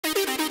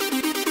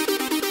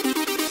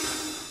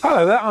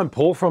Hello there, I'm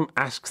Paul from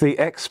Ask the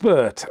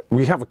Expert.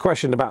 We have a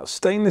question about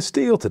stainless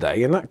steel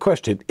today, and that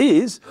question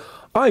is,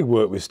 I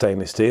work with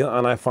stainless steel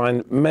and I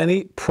find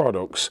many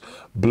products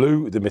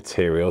blue the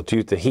material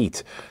due to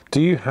heat. Do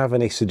you have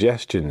any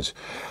suggestions?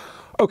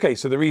 Okay,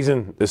 so the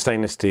reason the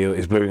stainless steel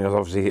is bluing is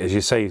obviously, as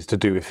you say, is to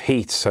do with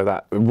heat, so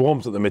that it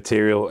warms up the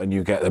material and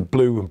you get a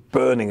blue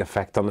burning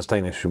effect on the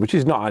stainless steel, which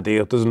is not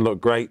ideal, doesn't look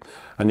great,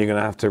 and you're going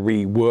to have to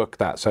rework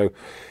that. So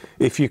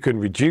if you can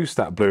reduce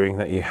that bluing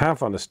that you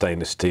have on the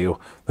stainless steel,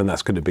 then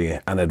that's going to be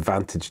an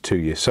advantage to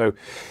you. So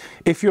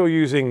if you're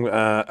using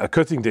a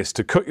cutting disc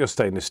to cut your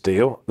stainless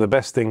steel, the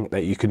best thing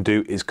that you can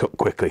do is cut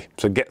quickly.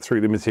 So get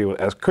through the material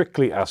as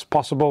quickly as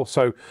possible.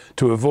 So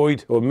to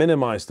avoid or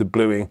minimize the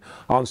bluing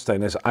on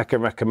stainless, I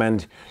can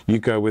recommend you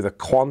go with a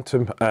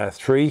Quantum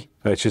 3,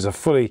 which is a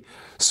fully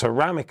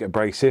ceramic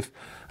abrasive,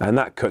 and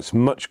that cuts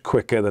much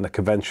quicker than a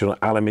conventional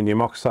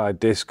aluminium oxide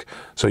disc.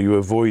 So you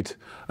avoid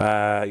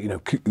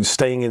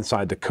staying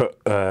inside the cut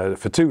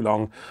for too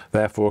long,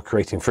 therefore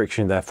creating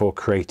friction, therefore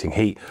creating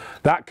heat.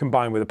 That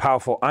combined with a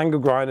powerful angle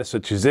grinder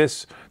such as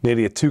this,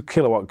 nearly a 2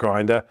 kilowatt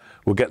grinder,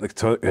 will get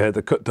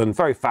the cut done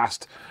very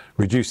fast,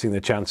 reducing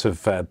the chance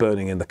of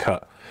burning in the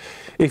cut.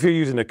 If you're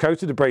using a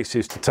coated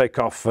abrasives to take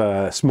off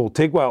small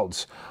TIG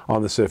welds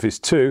on the surface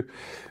too,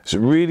 it's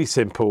really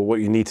simple.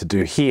 What you need to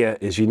do here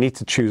is you need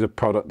to choose a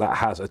product that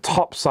has a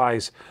top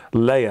size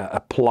layer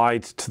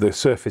applied to the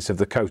surface of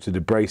the coated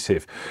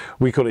abrasive.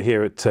 We call it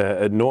here at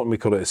Norton, we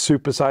call it a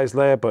supersized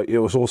layer, but it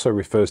also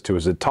refers to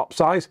as a top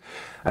size,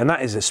 and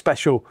that is a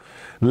special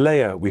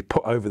layer we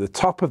put over the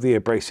top of the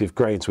abrasive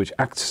grains, which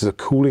acts as a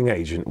cooling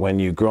agent when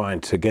you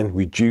grind to again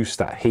reduce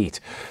that heat.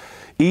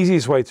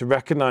 Easiest way to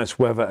recognize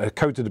whether a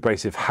coated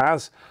abrasive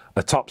has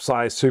a top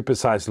size,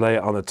 supersized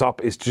layer on the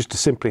top is just to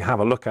simply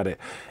have a look at it.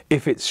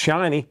 If it's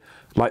shiny,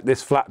 like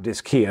this flat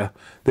disc here,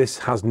 this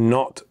has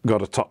not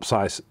got a top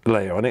size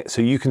layer on it.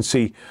 So you can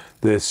see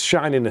the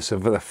shininess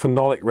of the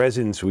phenolic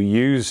resins we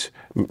use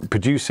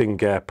producing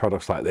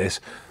products like this.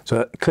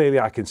 So clearly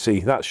I can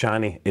see that's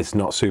shiny, it's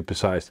not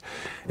supersized.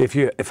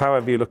 If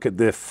however you look at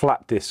the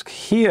flat disc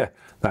here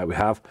that we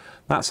have,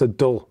 that's a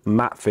dull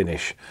matte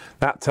finish.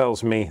 That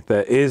tells me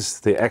there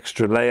is the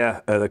extra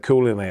layer, the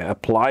cooling layer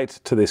applied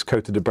to this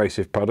coated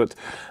abrasive product,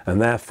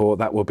 and therefore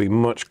that will be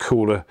much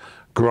cooler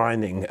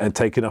grinding and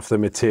taking off the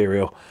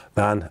material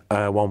than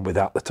one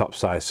without the top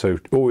size. So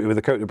with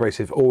a coated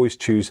abrasive, always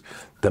choose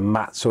the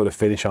matte sort of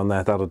finish on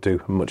there. That'll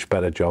do a much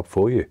better job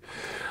for you.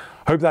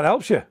 Hope that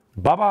helps you.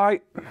 Bye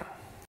bye.